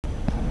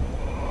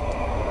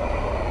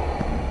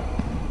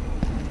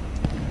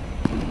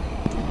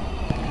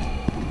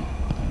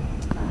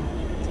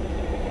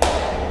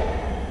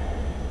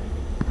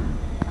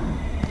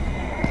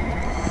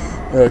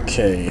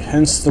Okay,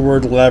 hence the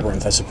word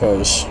labyrinth, I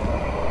suppose.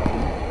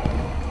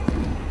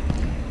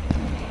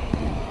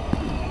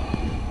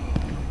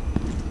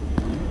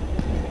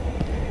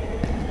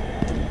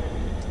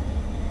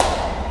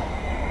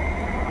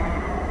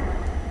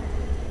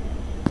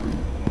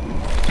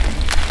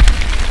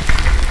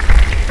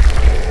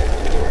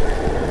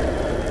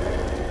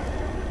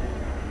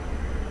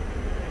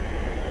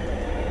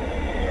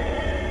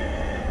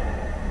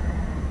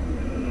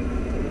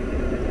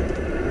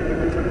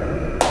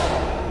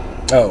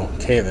 Oh,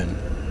 cave-in.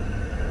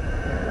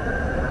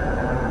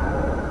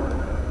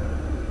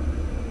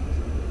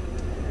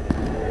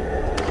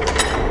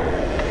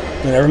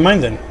 Never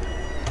mind then.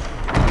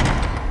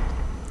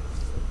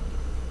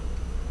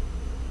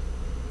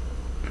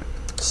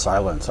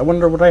 Silence. I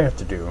wonder what I have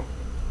to do.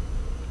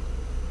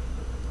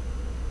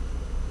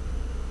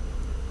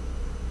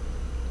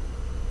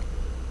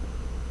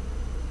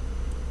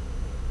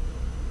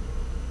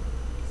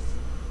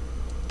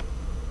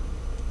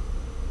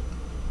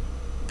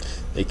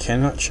 They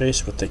cannot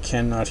chase what they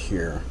cannot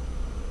hear.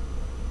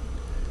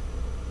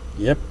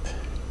 Yep.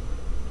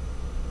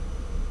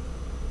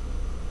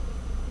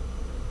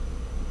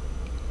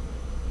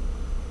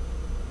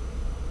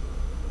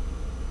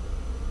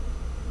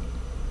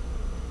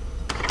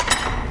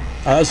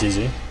 Ah, that's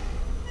easy.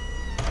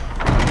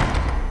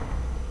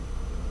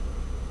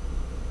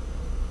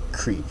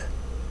 Creep.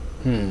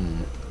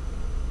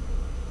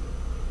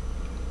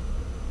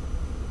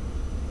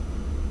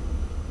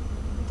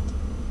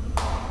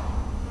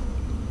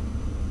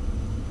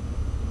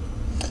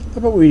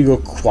 How about we go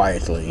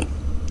quietly?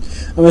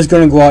 I'm just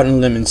going to go out on a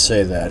limb and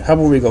say that. How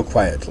about we go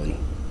quietly?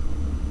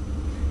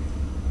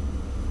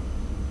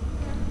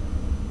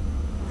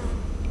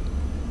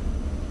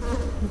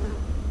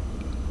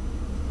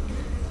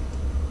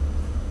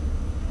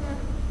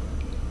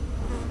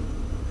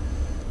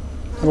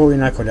 How about we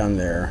not go down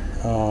there?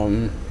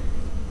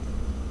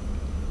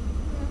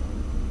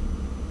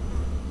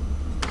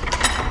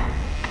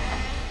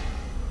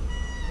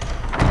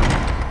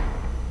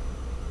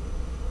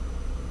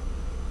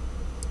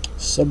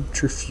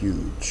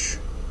 Subterfuge.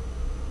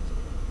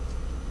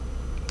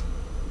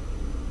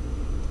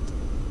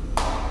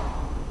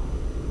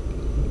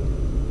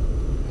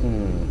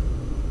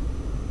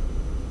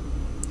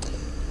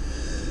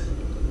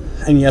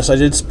 And yes, I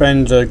did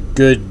spend a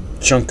good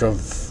chunk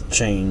of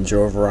change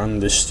over on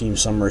this Steam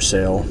Summer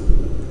Sale,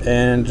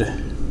 and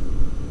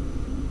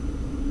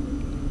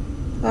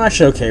I'm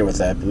actually okay with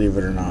that, believe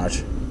it or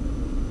not.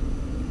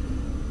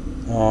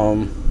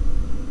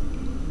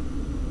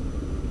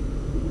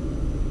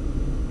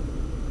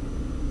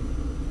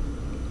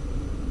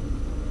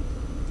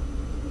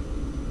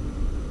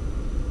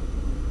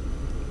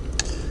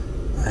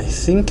 I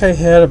think I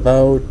had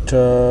about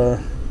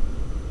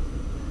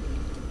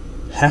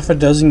half a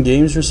dozen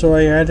games or so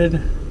I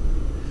added.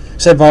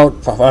 I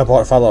bought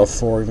Fallout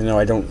 4, even though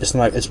I don't. It's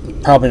not. It's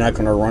probably not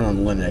going to run on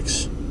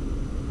Linux.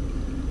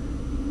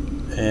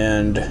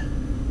 And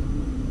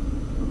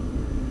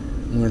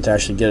I'm going to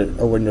actually get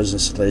a Windows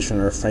installation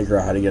or figure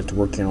out how to get it to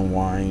working on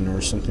Wine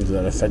or something to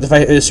that effect. If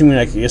assuming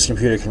this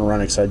computer can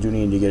run it, because I do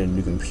need to get a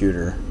new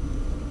computer.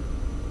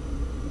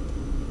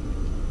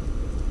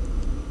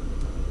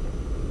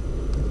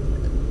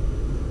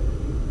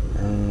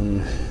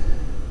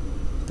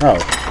 Oh.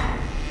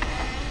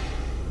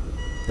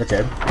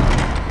 Okay.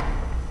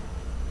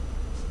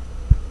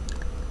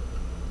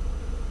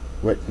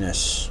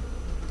 Witness.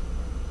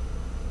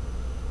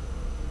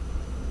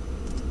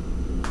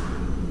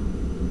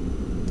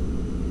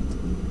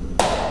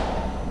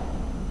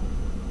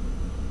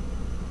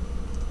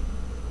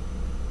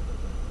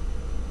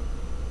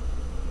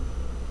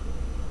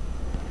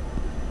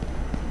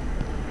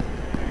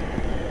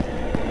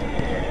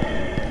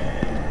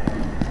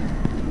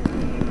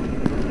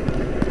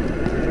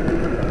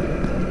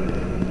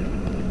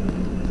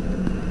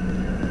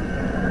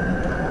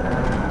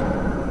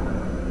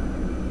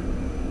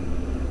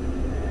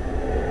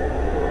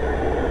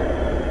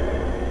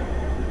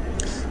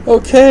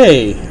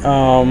 Okay,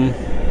 how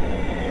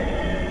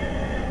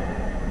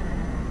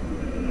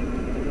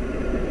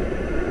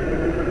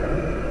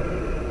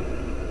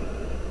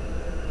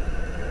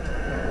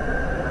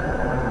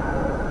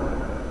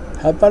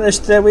about I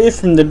stay away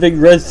from the big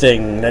red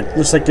thing that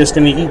looks like it's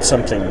going to eat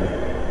something?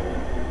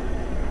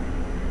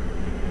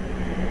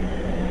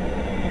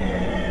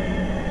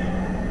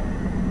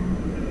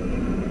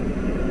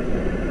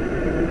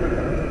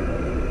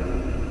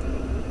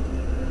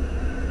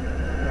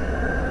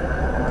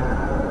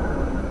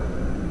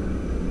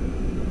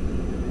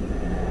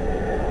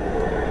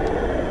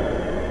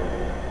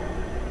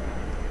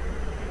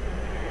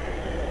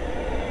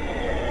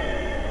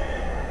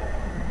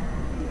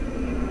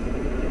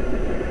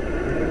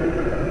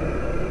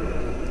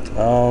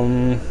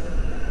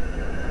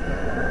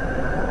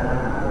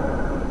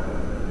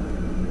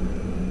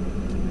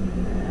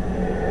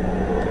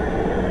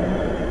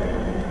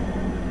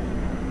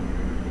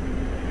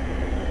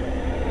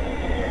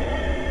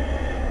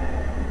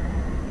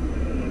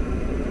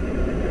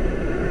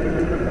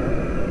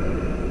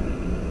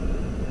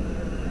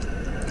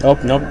 Oh,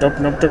 nope, nope,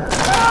 nope, nope.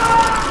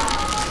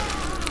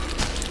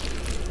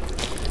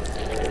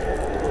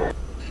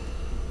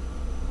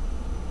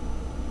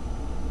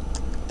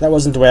 That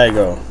wasn't the way I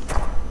go.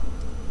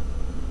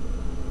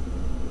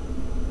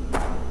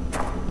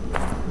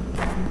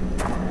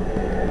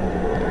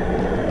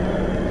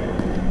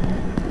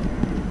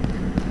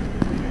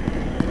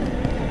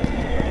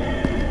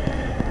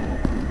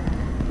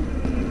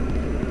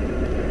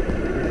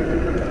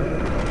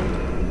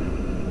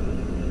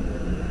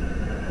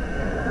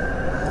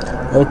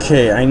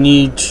 Okay, I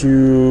need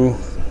to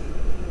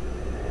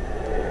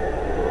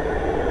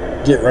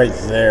get right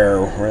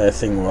there where that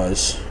thing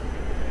was.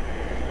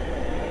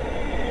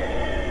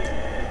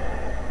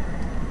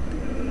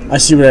 I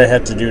see what I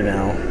have to do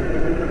now.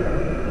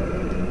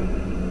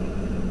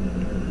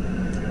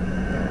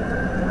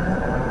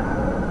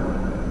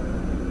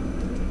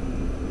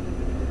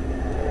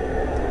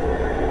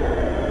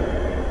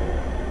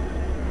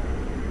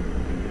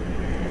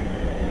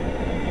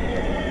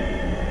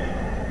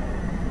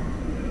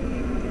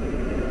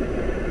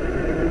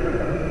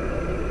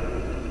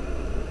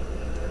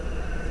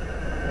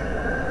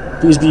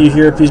 Please be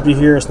here, please be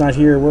here. It's not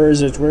here. Where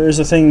is it? Where is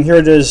the thing? Here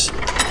it is.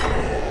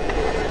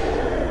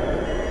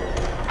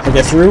 Did I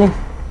get through?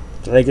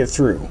 Did I get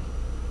through?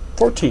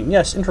 14,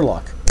 yes,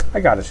 interlock. I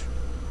got it.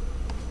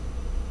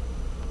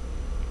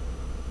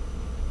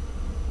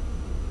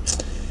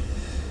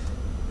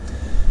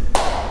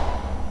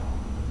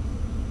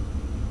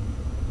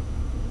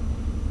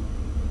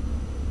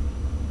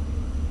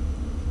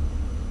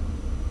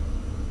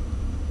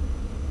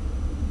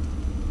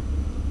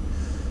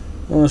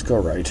 Well, let's go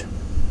right.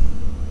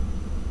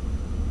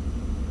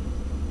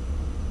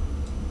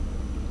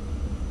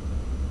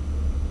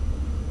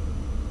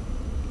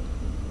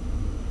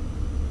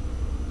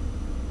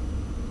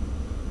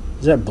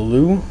 Is that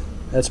blue?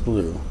 That's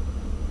blue.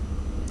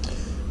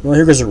 Well,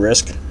 here goes a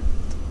risk.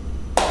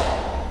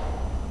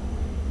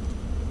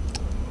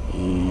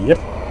 Yep.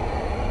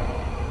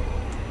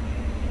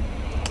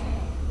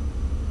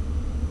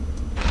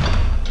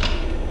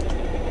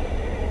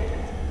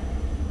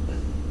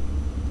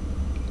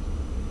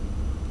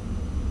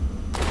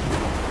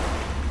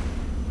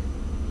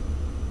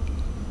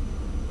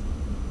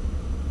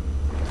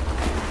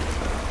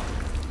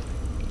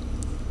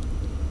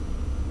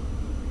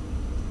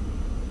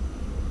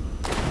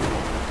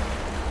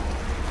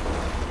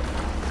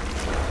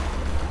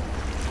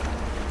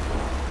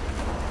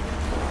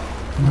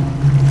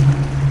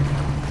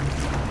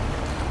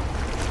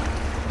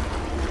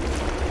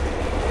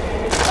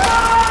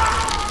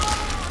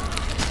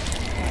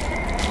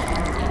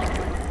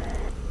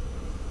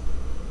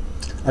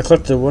 I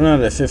collected 1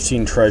 out of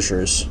 15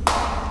 treasures.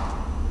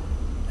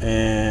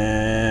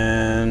 And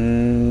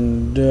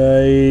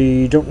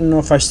I don't know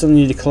if I still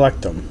need to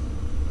collect them.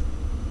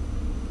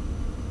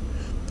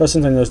 But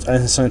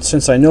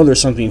since I know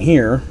there's something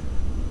here,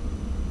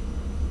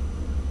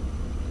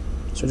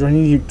 so do I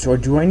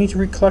need to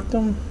recollect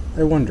them?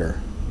 I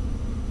wonder.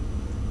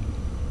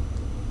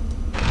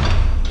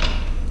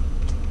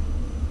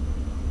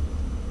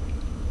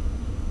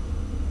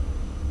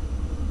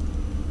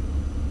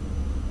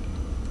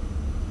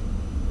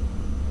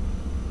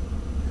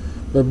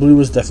 But blue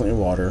was definitely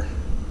water.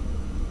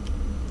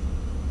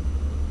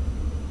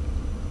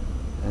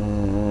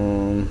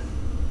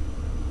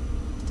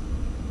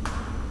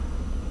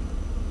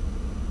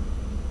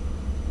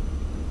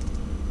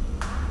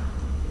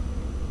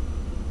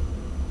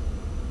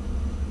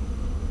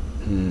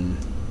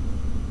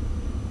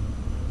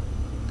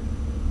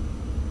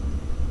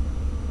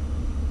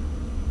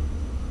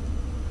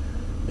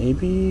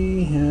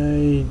 Maybe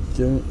I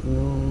don't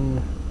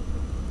know.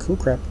 Cool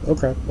crap. Oh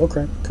crap. Oh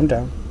crap. Come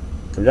down.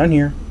 Come down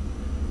here.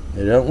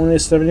 I don't want to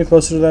step any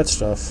closer to that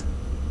stuff.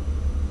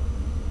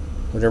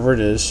 Whatever it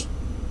is.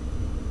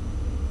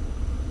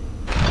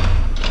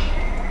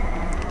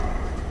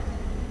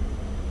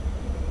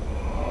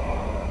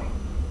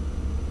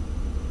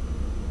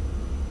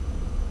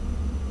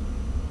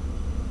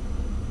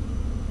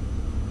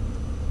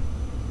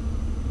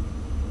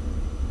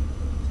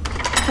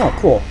 Oh,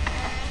 cool.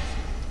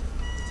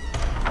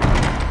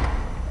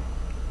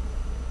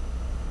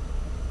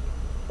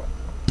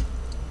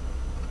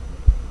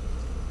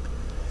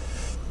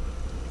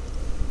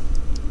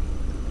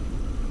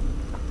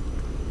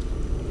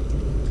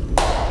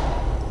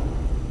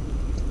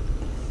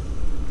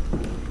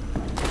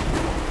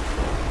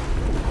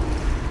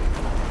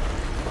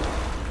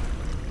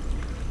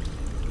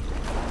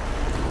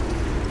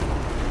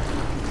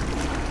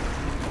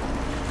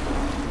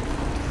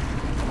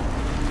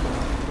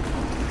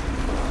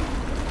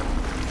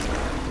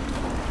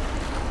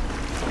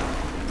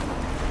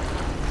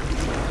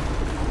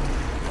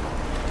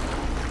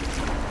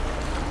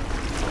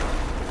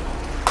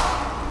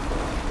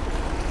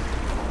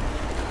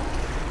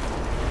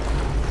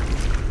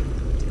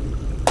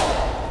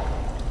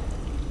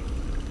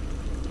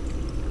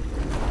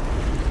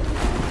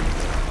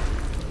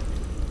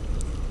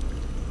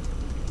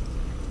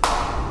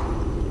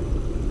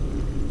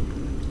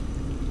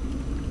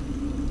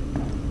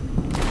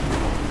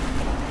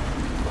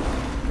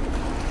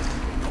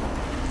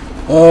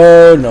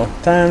 Oh no,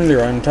 time to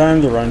run,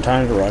 time to run,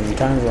 time to run,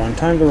 time to run,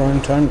 time to run,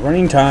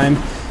 running time.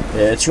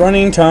 It's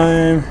running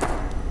time.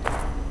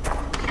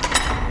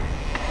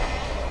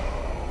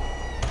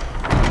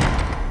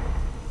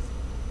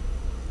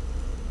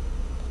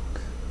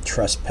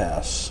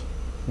 Trespass.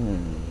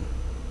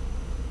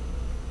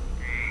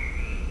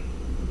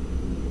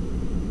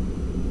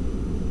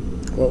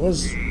 What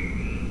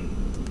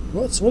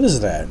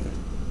is that?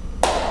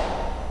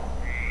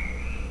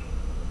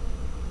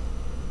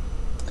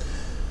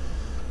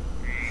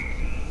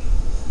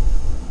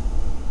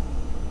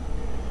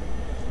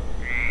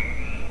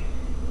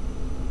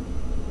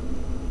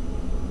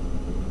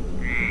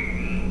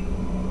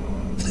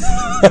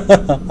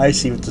 I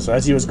see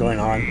what's going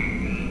on.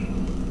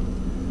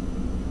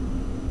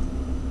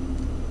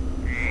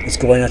 It's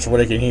going after what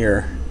I can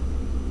hear.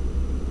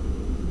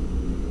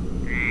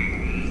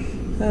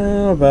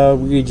 How about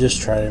we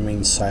just try to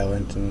remain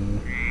silent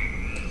and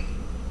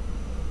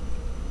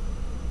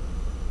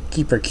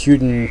keep our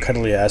cute and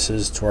cuddly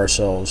asses to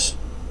ourselves.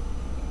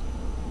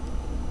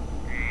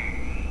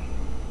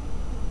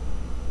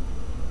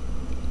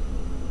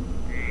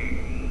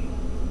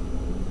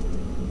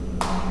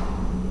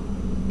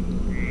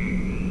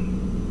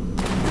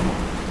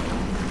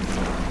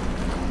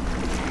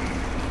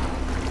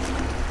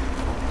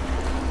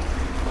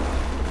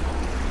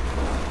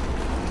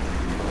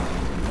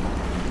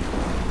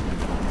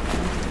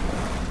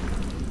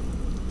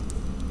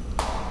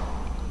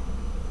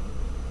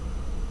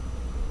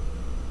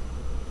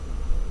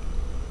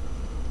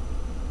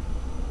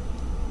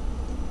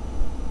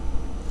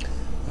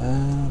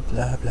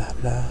 Blah blah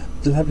blah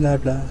blah blah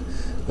blah.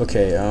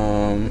 Okay,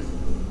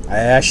 I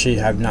actually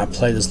have not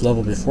played this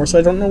level before, so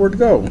I don't know where to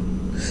go.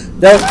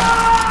 That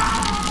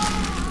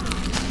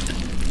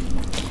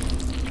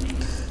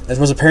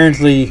was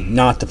apparently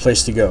not the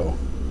place to go.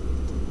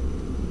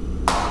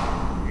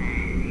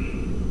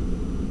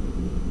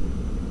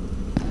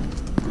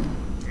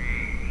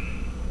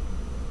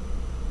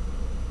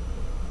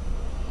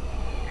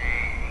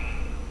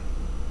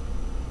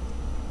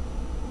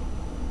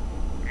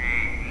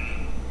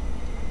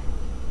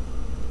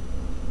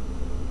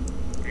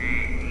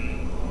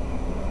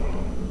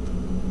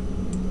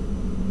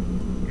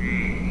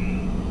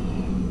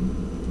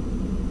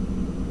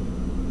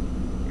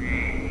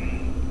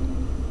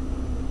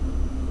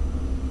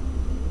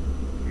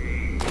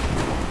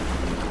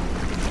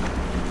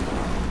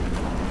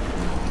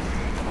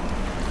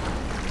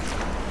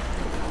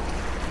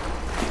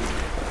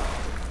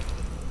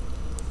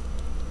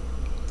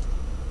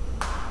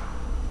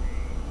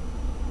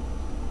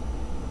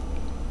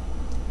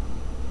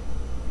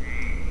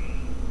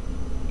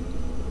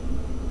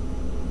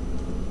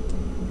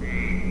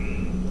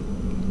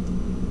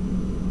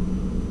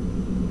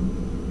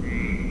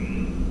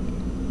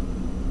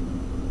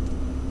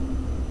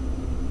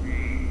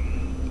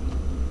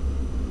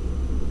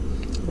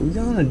 Are we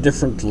on a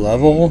different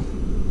level?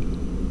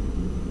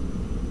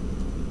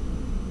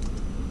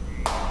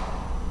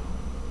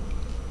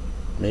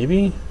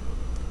 Maybe?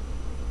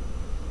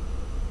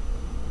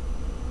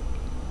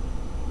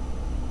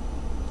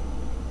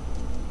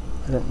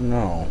 I don't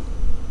know.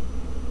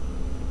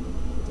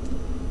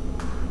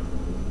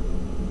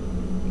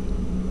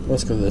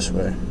 Let's go this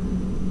way.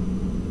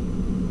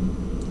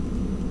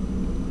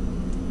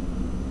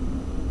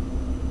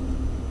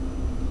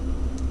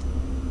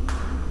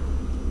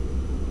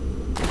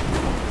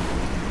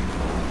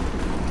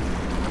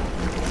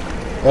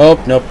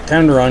 Oh, nope.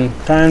 Time to run.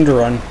 Time to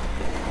run.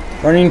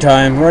 Running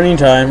time, running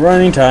time,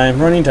 running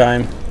time, running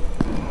time.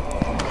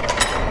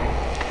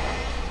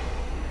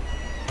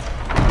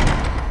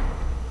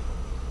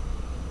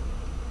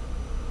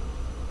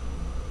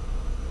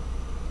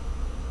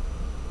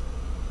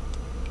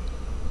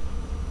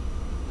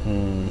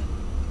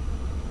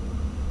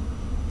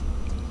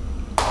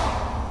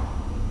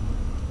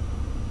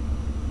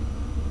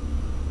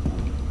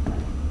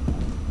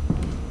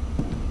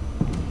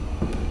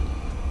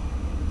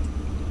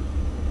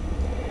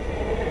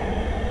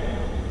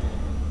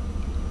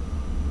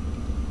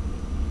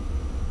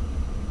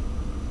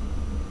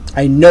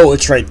 I know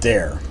it's right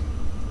there.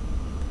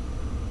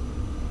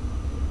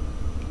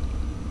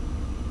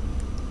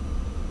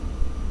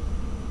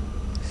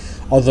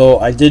 Although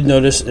I did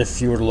notice,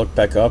 if you were to look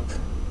back up,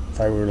 if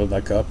I were to look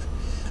back up,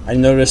 I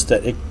noticed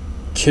that it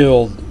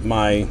kills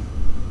my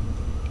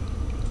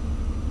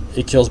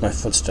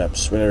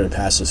footsteps whenever it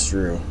passes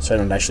through, so I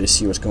don't actually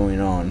see what's going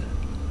on.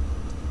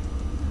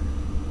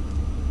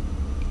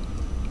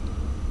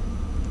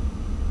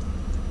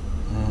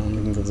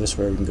 We can go this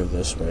way, we can go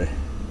this way.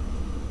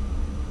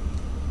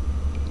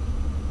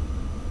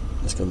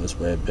 Let's go this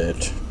way a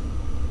bit.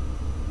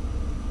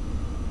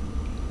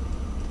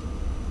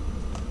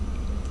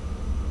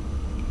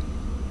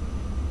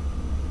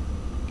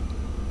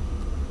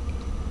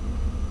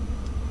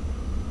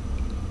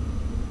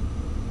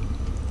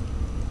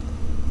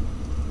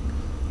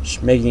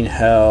 Making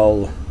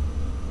hell.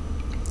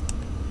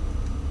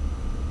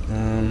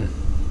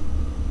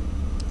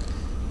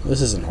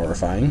 This isn't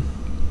horrifying.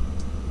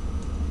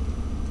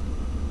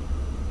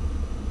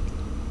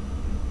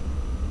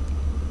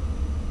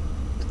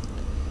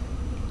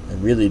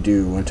 really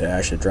do want to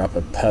actually drop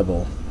a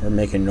pebble or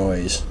make a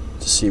noise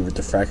to see where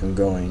the frack I'm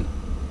going.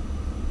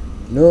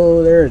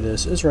 No, there it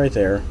is. It's right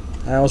there.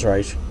 I was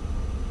right.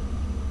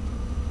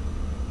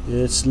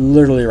 It's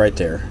literally right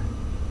there.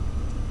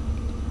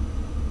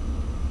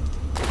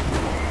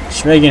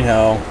 Schmeggin'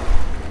 hell.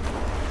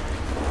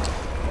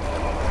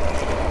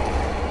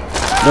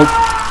 Nope.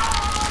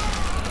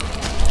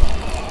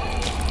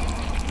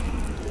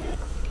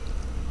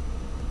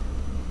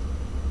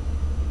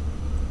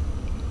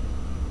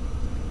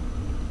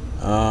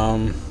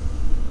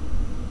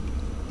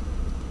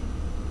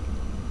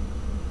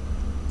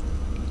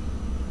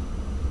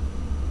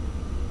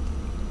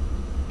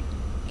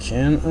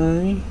 Can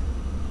I?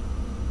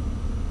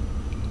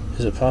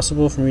 Is it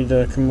possible for me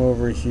to come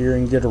over here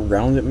and get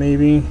around it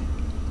maybe?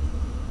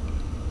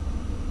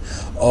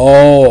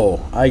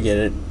 Oh, I get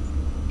it.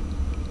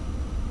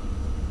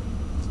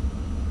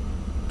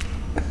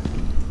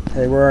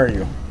 Hey, where are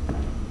you?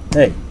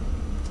 Hey.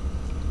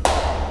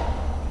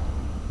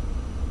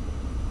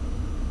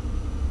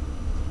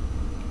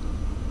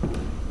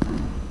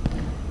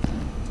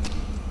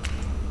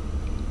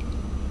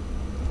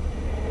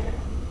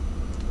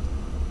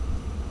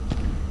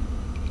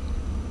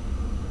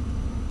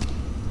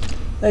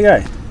 Hey,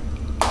 guy.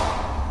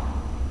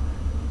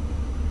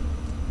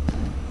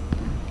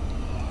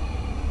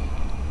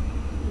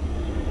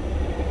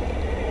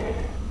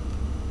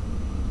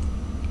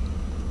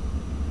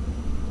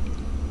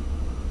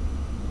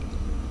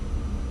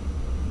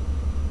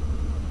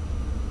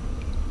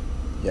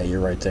 Yeah, you're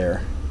right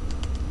there.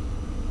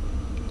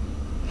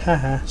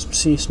 Haha,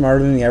 see,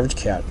 smarter than the average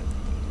cat.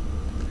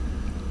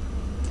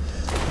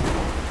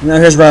 Now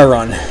here's where I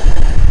run.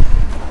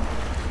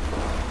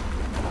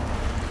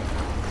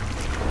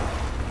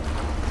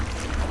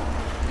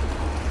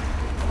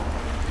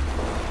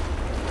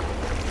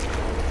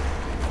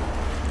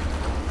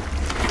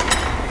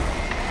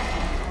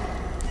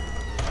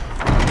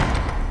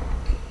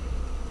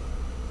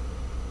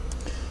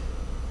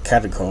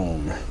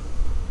 Catacomb.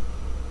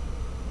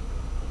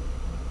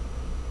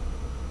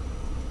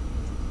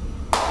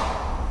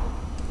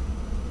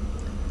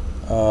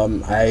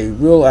 I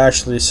will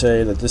actually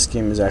say that this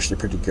game is actually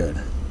pretty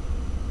good.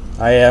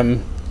 I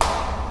am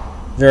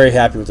very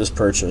happy with this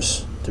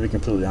purchase, to be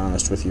completely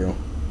honest with you.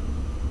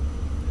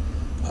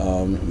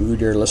 You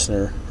dear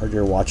listener, or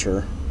dear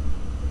watcher.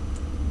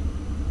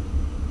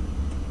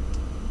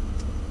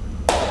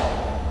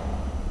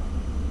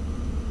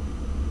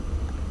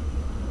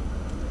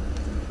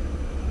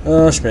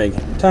 Oh,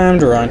 Schmig. Time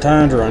to run,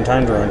 time to run,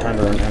 time to run, time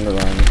to run, time to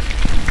run.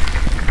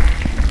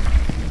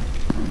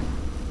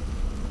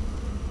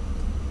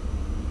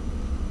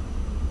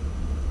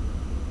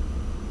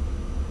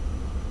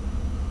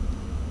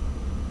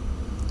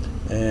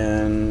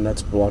 And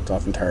that's blocked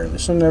off entirely,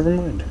 so never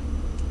mind.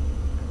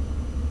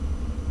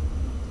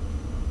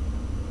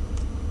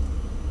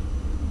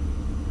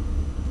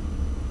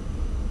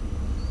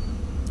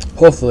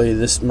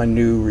 Hopefully my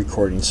new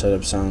recording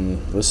setup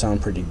will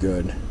sound pretty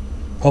good.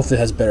 Hopefully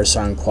it has better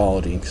sound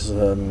quality, because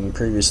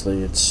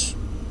previously it's...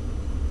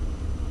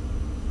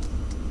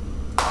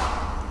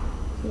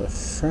 Where the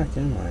frack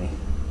am I?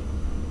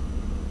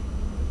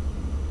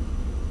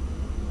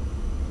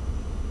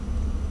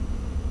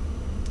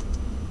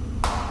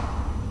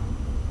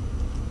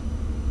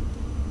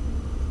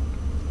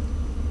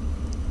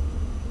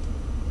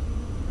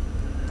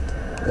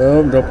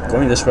 Oh, nope,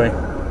 going this way.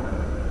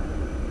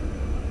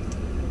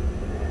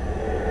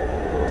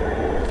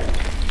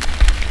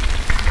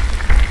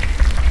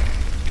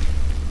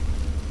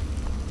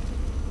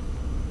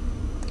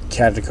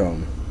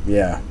 Catacomb,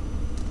 yeah.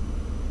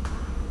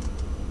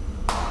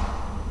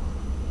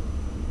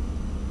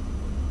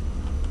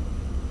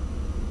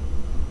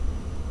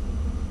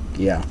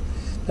 Yeah,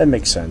 that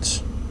makes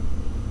sense.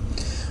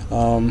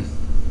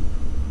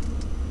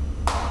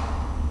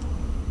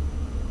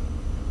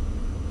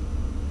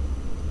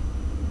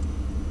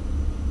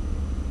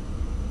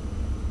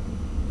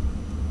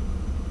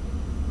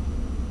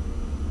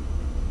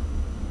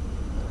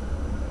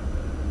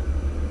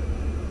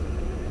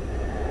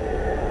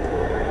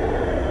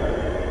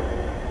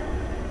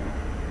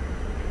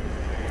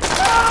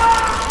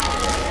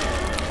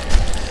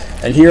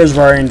 And here's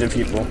where I end it,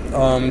 people.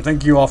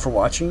 Thank you all for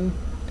watching.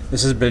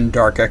 This has been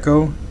Dark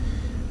Echo,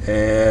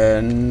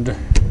 and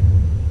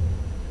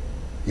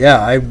yeah,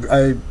 I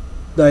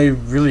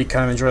really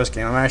kind of enjoy this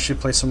game. I might actually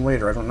play some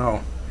later. I don't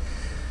know,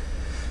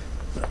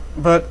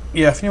 but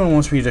yeah, if anyone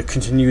wants me to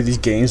continue these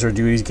games or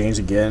do these games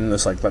again,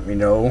 just let me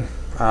know.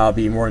 I'll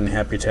be more than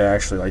happy to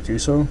actually do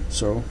so.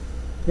 So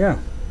yeah,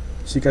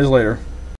 see you guys later.